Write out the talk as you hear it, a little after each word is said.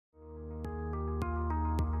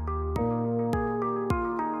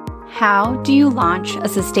How do you launch a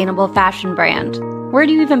sustainable fashion brand? Where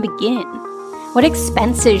do you even begin? What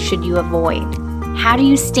expenses should you avoid? How do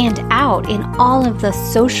you stand out in all of the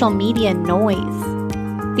social media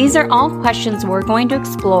noise? These are all questions we're going to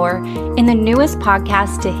explore in the newest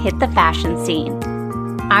podcast to hit the fashion scene.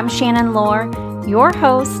 I'm Shannon Lohr, your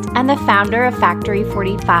host and the founder of Factory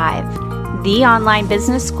 45, the online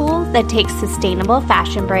business school that takes sustainable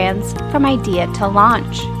fashion brands from idea to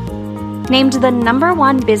launch. Named the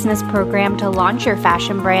 #1 business program to launch your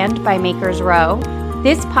fashion brand by Makers Row,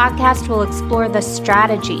 this podcast will explore the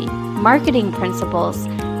strategy, marketing principles,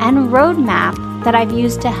 and roadmap that I've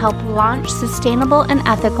used to help launch sustainable and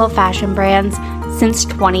ethical fashion brands since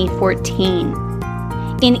 2014.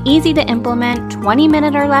 In easy-to-implement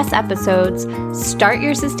 20-minute or less episodes, Start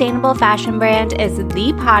Your Sustainable Fashion Brand is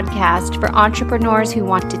the podcast for entrepreneurs who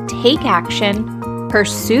want to take action,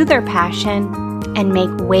 pursue their passion, and make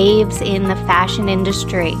waves in the fashion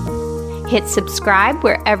industry. Hit subscribe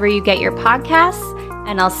wherever you get your podcasts,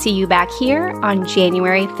 and I'll see you back here on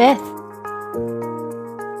January 5th.